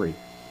receiving glory.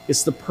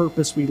 It's the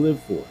purpose we live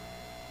for.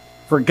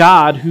 For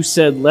God, who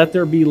said, "Let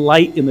there be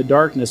light in the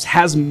darkness,"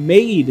 has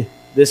made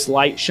this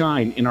light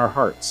shine in our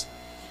hearts,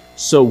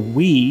 so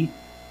we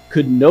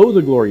could know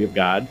the glory of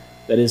God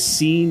that is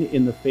seen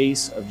in the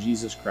face of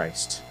Jesus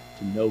Christ,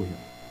 to know him.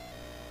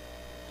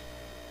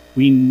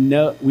 We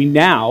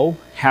now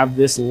have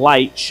this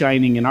light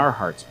shining in our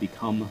hearts,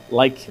 become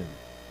like him.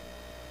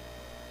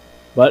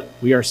 But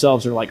we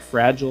ourselves are like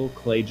fragile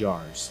clay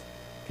jars,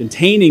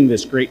 containing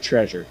this great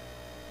treasure.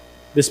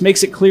 This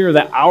makes it clear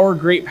that our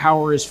great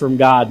power is from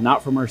God,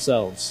 not from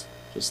ourselves,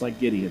 just like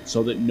Gideon,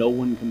 so that no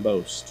one can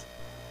boast.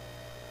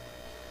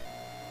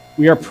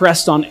 We are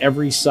pressed on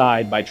every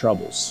side by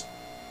troubles,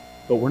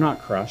 but we're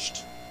not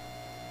crushed.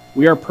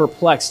 We are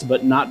perplexed,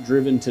 but not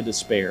driven to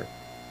despair.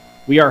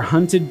 We are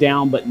hunted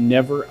down, but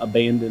never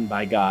abandoned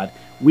by God.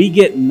 We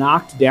get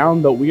knocked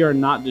down, but we are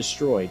not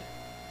destroyed.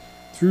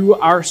 Through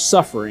our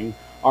suffering,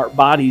 our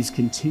bodies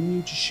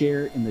continue to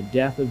share in the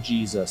death of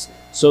Jesus,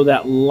 so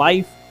that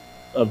life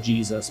of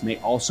Jesus may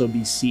also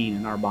be seen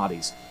in our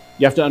bodies.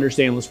 You have to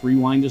understand, let's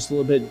rewind just a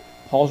little bit.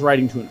 Paul's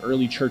writing to an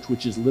early church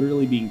which is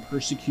literally being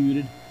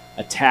persecuted,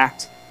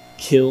 attacked,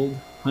 killed,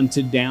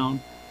 hunted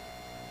down,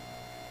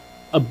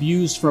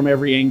 abused from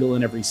every angle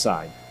and every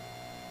side,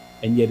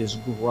 and yet is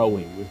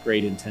growing with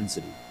great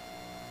intensity.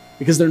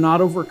 Because they're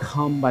not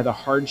overcome by the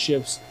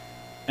hardships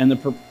and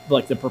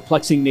the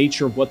perplexing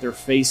nature of what they're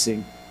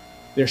facing.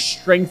 They're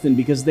strengthened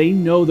because they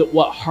know that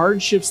what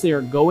hardships they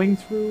are going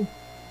through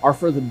are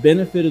for the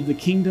benefit of the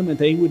kingdom, and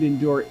they would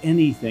endure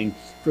anything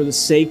for the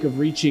sake of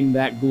reaching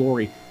that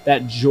glory,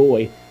 that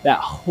joy, that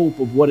hope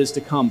of what is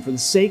to come. For the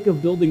sake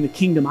of building the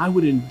kingdom, I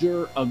would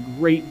endure a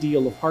great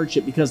deal of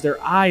hardship because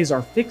their eyes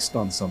are fixed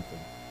on something.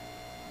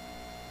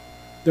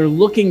 They're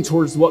looking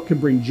towards what could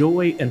bring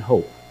joy and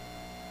hope.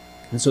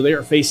 And so they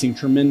are facing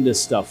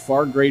tremendous stuff,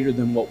 far greater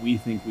than what we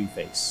think we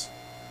face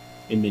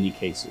in many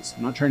cases.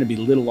 I'm not trying to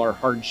belittle our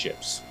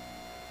hardships,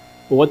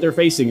 but what they're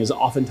facing is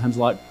oftentimes a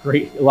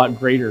lot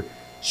greater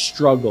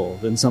struggle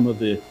than some of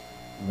the,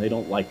 they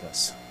don't like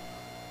us,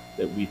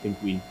 that we think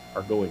we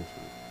are going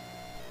through.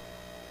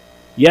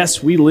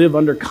 Yes, we live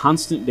under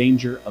constant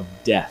danger of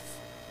death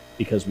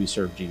because we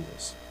serve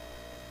Jesus,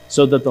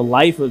 so that the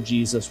life of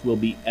Jesus will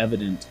be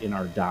evident in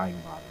our dying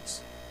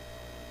bodies.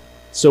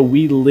 So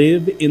we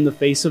live in the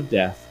face of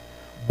death,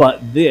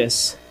 but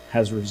this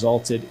has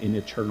resulted in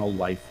eternal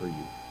life for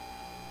you.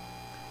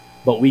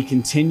 But we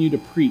continue to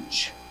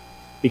preach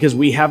because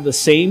we have the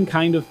same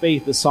kind of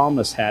faith the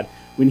psalmist had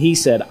when he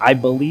said, I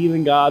believe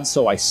in God,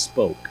 so I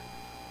spoke.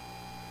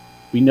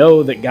 We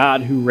know that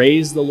God, who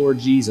raised the Lord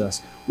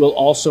Jesus, will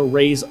also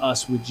raise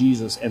us with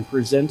Jesus and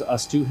present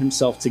us to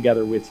himself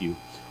together with you.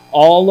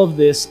 All of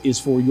this is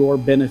for your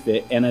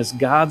benefit, and as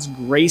God's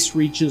grace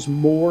reaches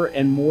more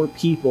and more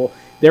people,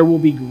 there will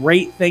be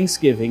great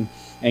thanksgiving,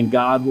 and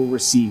God will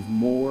receive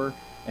more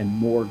and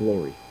more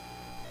glory.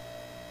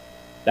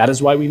 That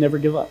is why we never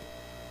give up.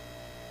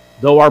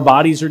 Though our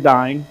bodies are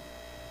dying,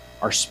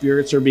 our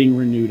spirits are being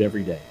renewed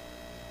every day.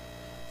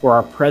 For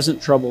our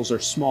present troubles are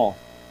small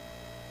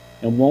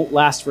and won't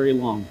last very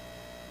long,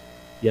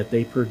 yet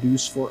they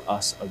produce for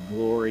us a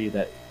glory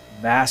that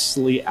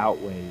vastly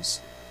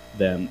outweighs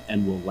them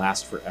and will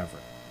last forever.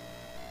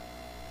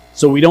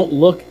 So we don't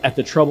look at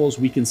the troubles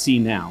we can see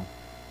now.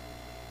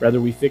 Rather,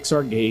 we fix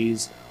our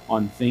gaze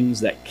on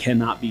things that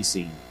cannot be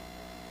seen.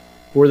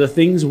 For the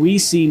things we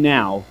see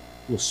now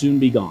will soon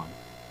be gone,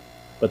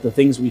 but the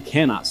things we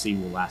cannot see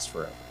will last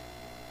forever.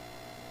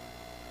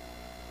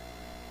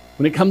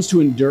 When it comes to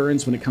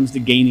endurance, when it comes to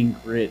gaining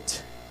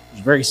grit,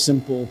 there's a very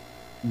simple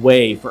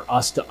way for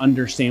us to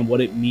understand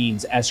what it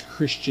means as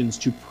Christians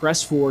to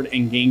press forward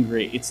and gain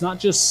grit. It's not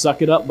just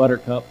suck it up,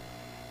 buttercup.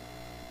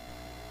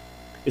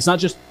 It's not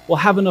just, well,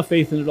 have enough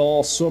faith and it'll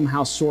all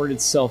somehow sort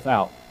itself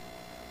out.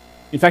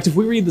 In fact, if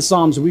we read the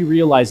Psalms, we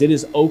realize it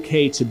is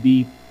okay to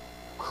be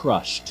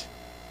crushed.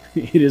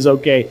 It is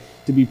okay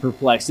to be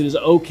perplexed. It is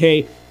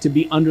okay to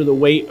be under the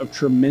weight of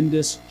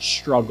tremendous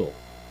struggle.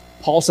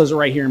 Paul says it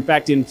right here. In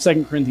fact, in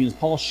 2 Corinthians,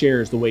 Paul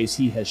shares the ways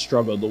he has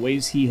struggled, the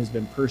ways he has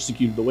been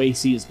persecuted, the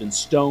ways he has been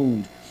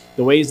stoned,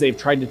 the ways they've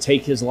tried to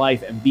take his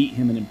life and beat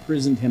him and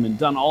imprisoned him and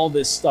done all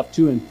this stuff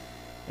to him.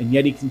 And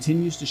yet he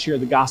continues to share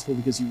the gospel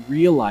because he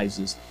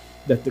realizes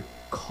that the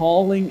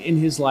calling in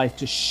his life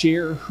to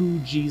share who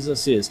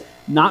Jesus is,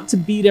 not to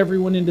beat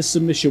everyone into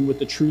submission with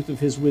the truth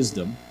of his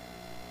wisdom,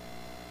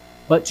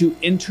 but to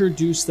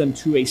introduce them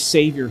to a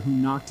Savior who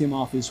knocked him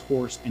off his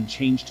horse and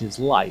changed his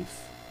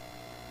life,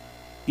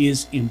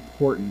 is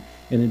important.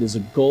 And it is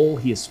a goal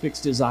he has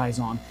fixed his eyes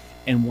on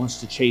and wants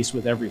to chase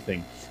with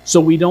everything.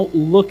 So we don't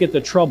look at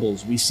the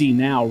troubles we see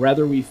now.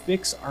 Rather, we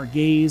fix our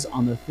gaze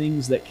on the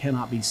things that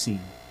cannot be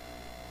seen.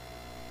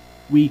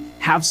 We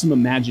have some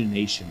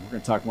imagination. We're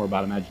going to talk more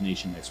about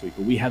imagination next week,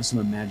 but we have some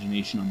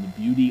imagination on the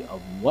beauty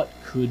of what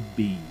could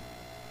be.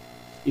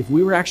 If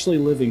we were actually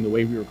living the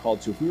way we were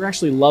called to, if we were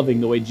actually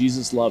loving the way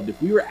Jesus loved, if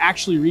we were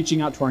actually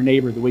reaching out to our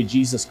neighbor the way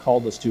Jesus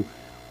called us to,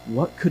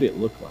 what could it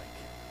look like?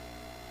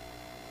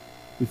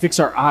 We fix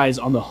our eyes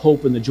on the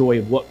hope and the joy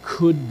of what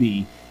could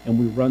be, and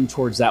we run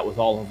towards that with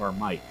all of our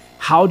might.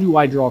 How do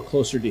I draw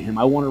closer to him?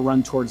 I want to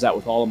run towards that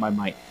with all of my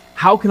might.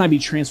 How can I be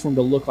transformed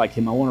to look like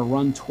him? I want to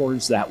run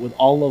towards that with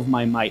all of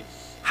my might.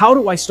 How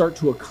do I start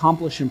to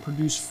accomplish and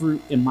produce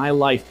fruit in my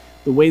life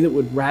the way that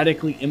would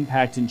radically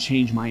impact and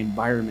change my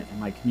environment and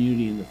my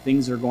community and the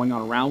things that are going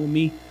on around with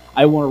me?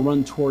 I want to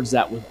run towards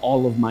that with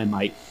all of my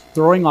might,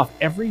 throwing off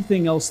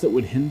everything else that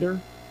would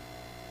hinder.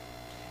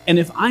 And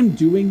if I'm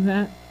doing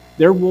that,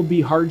 there will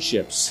be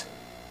hardships.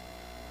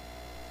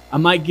 I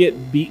might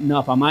get beaten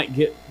up. I might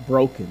get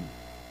broken.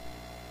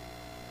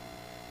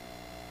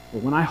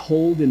 But when I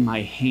hold in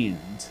my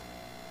hand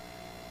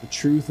the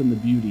truth and the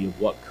beauty of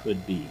what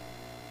could be,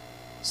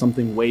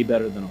 something way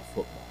better than a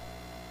football,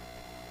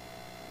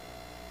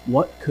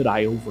 what could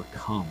I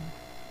overcome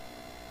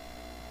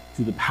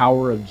through the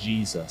power of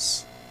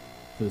Jesus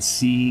for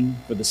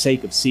the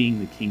sake of seeing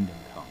the kingdom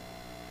come?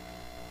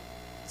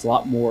 It's a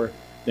lot more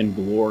than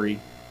glory.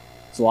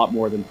 It's a lot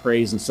more than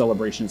praise and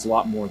celebration. It's a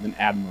lot more than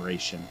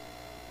admiration.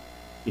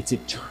 It's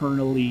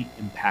eternally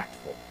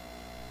impactful.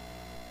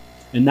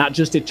 And not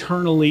just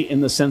eternally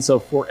in the sense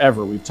of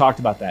forever. We've talked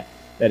about that.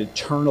 That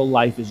eternal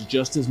life is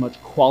just as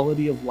much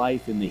quality of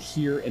life in the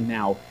here and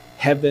now,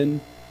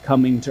 heaven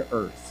coming to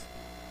earth,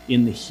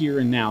 in the here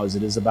and now, as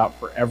it is about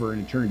forever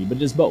and eternity. But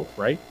it is both,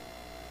 right?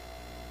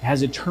 It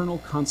has eternal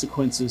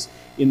consequences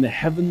in the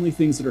heavenly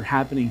things that are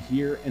happening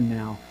here and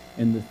now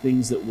and the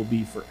things that will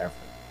be forever.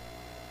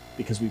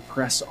 Because we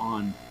press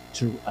on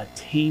to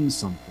attain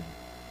something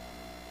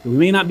that we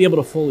may not be able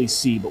to fully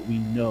see, but we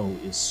know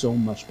is so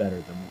much better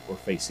than what we're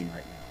facing right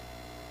now.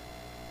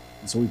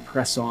 And so we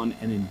press on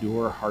and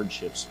endure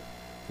hardships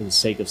for the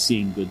sake of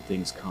seeing good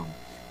things come.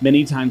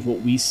 Many times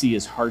what we see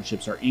as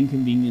hardships are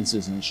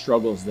inconveniences and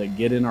struggles that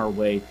get in our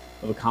way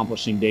of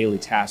accomplishing daily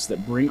tasks,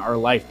 that bring our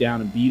life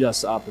down and beat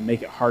us up and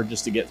make it hard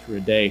just to get through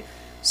a day.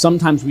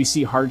 Sometimes we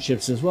see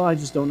hardships as, well, I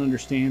just don't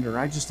understand, or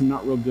I just am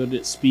not real good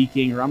at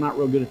speaking, or I'm not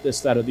real good at this,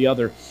 that, or the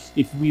other.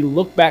 If we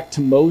look back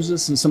to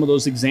Moses and some of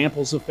those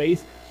examples of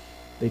faith,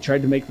 they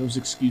tried to make those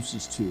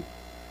excuses too.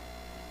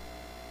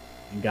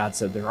 And God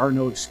said, there are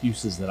no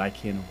excuses that I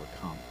can't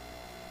overcome.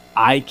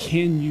 I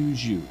can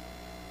use you.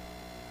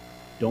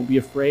 Don't be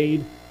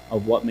afraid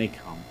of what may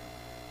come.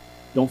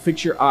 Don't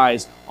fix your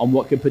eyes on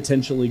what could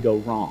potentially go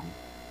wrong.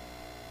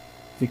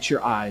 Fix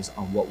your eyes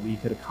on what we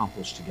could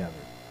accomplish together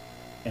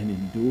and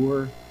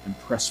endure and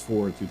press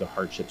forward through the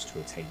hardships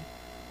to attain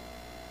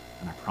it.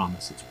 And I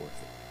promise it's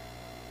worth it.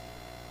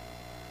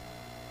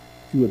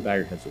 If you would bow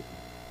your heads with me.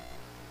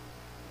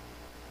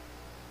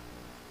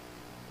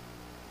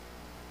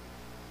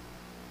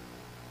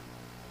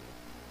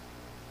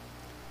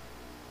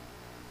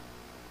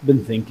 I've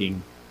been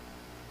thinking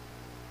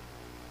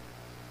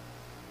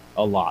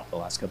a lot the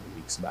last couple of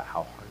weeks about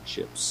how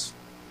hardships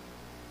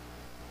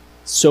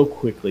so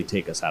quickly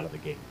take us out of the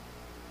game.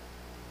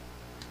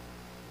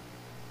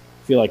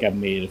 I feel like I've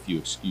made a few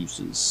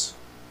excuses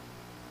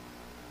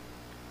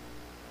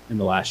in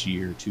the last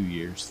year, 2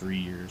 years, 3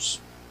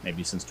 years,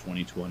 maybe since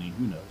 2020,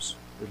 who knows?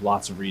 There's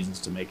lots of reasons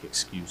to make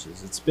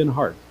excuses. It's been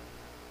hard.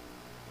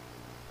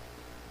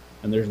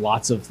 And there's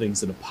lots of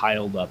things that have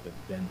piled up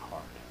and been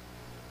hard.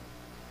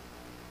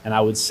 And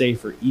I would say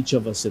for each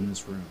of us in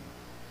this room,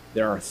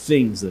 there are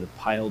things that have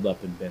piled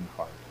up and been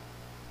hard.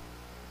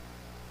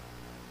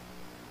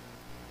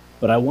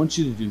 But I want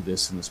you to do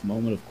this in this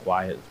moment of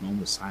quiet, this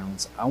moment of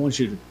silence. I want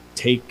you to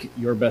take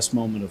your best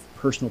moment of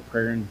personal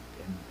prayer and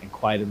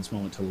quiet in this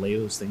moment to lay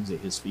those things at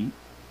his feet.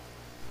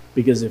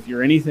 Because if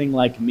you're anything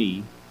like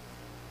me,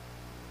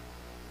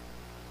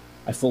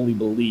 I fully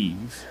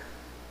believe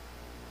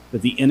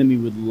that the enemy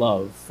would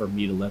love for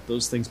me to let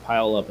those things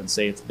pile up and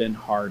say it's been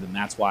hard and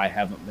that's why I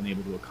haven't been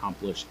able to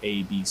accomplish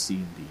A, B, C,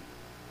 and D.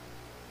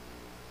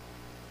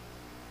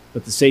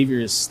 But the Savior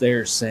is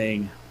there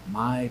saying,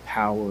 my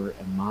power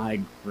and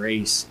my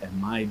grace and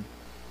my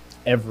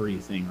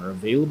everything are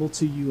available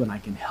to you, and I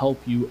can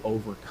help you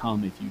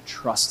overcome if you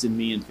trust in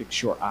me and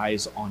fix your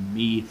eyes on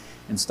me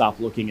and stop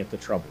looking at the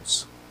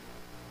troubles.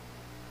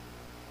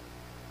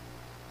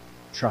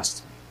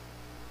 Trust me.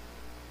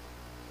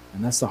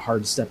 And that's the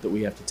hard step that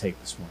we have to take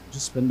this morning.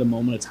 Just spend a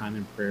moment of time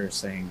in prayer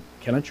saying,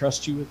 can I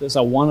trust you with this?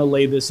 I want to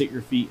lay this at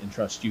your feet and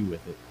trust you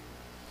with it.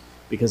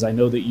 Because I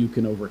know that you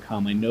can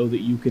overcome. I know that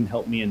you can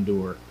help me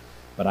endure.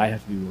 But I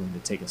have to be willing to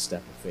take a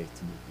step of faith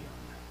to move beyond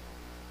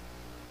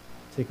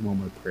that. Take a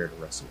moment of prayer to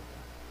wrestle with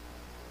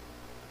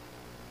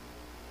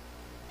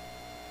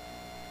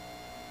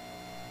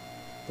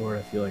that. Lord,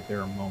 I feel like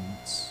there are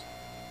moments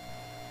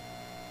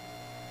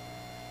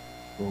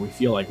where we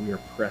feel like we are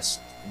pressed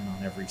in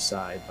on every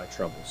side by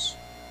troubles.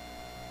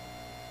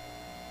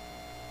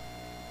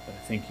 But I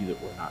thank you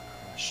that we're not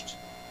crushed.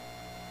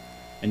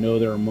 I know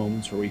there are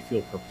moments where we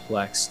feel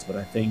perplexed, but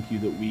I thank you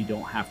that we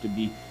don't have to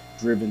be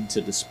driven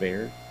to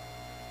despair.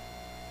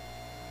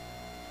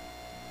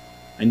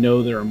 I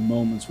know there are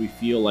moments we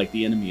feel like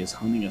the enemy is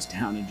hunting us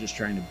down and just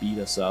trying to beat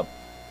us up,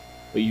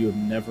 but you have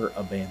never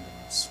abandoned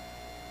us.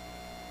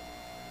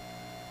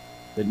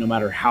 That no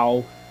matter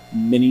how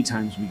many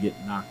times we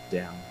get knocked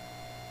down,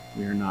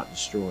 we are not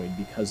destroyed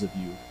because of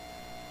you.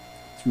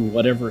 Through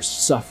whatever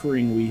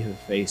suffering we have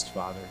faced,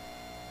 Father,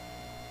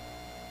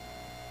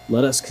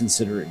 let us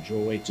consider it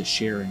joy to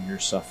share in your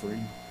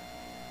suffering.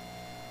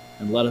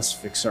 And let us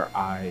fix our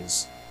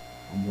eyes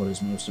on what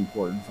is most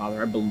important.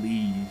 Father, I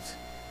believe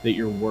that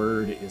your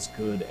word is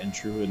good and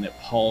true, and that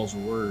Paul's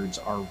words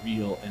are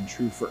real and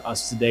true for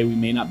us today. We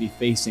may not be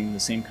facing the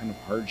same kind of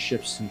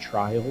hardships and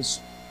trials,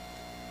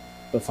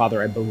 but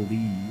Father, I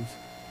believe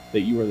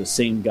that you are the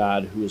same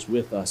God who is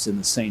with us in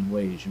the same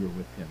way as you were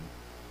with him.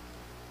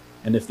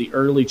 And if the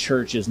early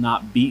church is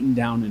not beaten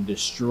down and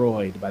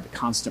destroyed by the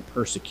constant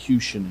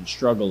persecution and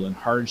struggle and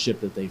hardship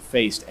that they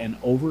faced and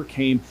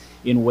overcame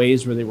in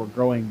ways where they were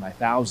growing by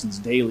thousands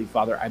daily,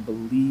 Father, I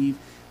believe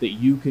that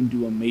you can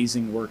do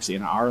amazing works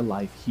in our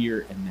life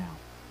here and now.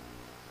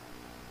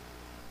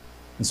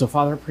 And so,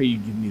 Father, I pray you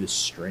give me the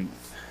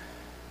strength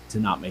to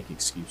not make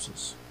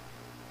excuses.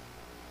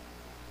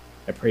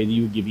 I pray that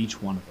you would give each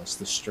one of us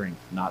the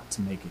strength not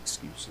to make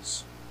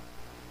excuses,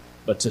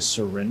 but to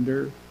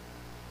surrender,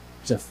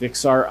 to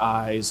fix our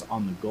eyes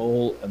on the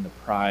goal and the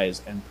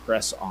prize and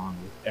press on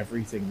with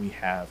everything we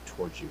have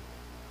towards you,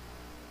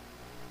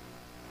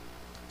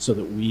 so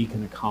that we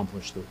can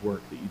accomplish the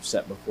work that you've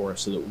set before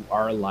us, so that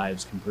our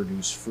lives can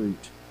produce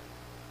fruit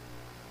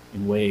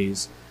in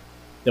ways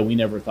that we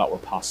never thought were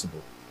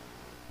possible.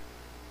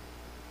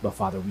 But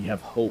Father, we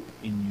have hope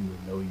in you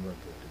and know you are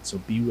good. And so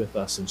be with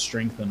us and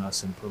strengthen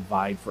us and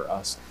provide for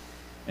us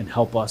and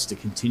help us to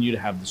continue to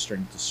have the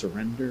strength to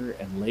surrender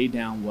and lay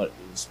down what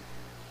is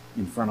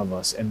in front of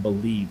us and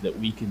believe that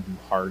we can do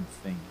hard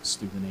things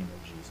through the name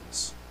of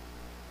Jesus.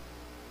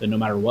 That no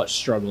matter what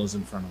struggle is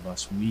in front of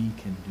us, we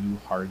can do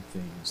hard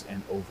things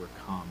and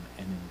overcome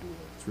and endure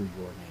through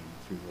your name,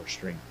 through your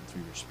strength, and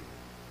through your spirit.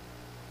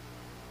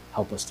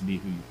 Help us to be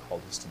who you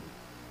called us to be.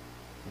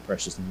 In the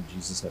precious name of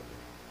Jesus, I pray.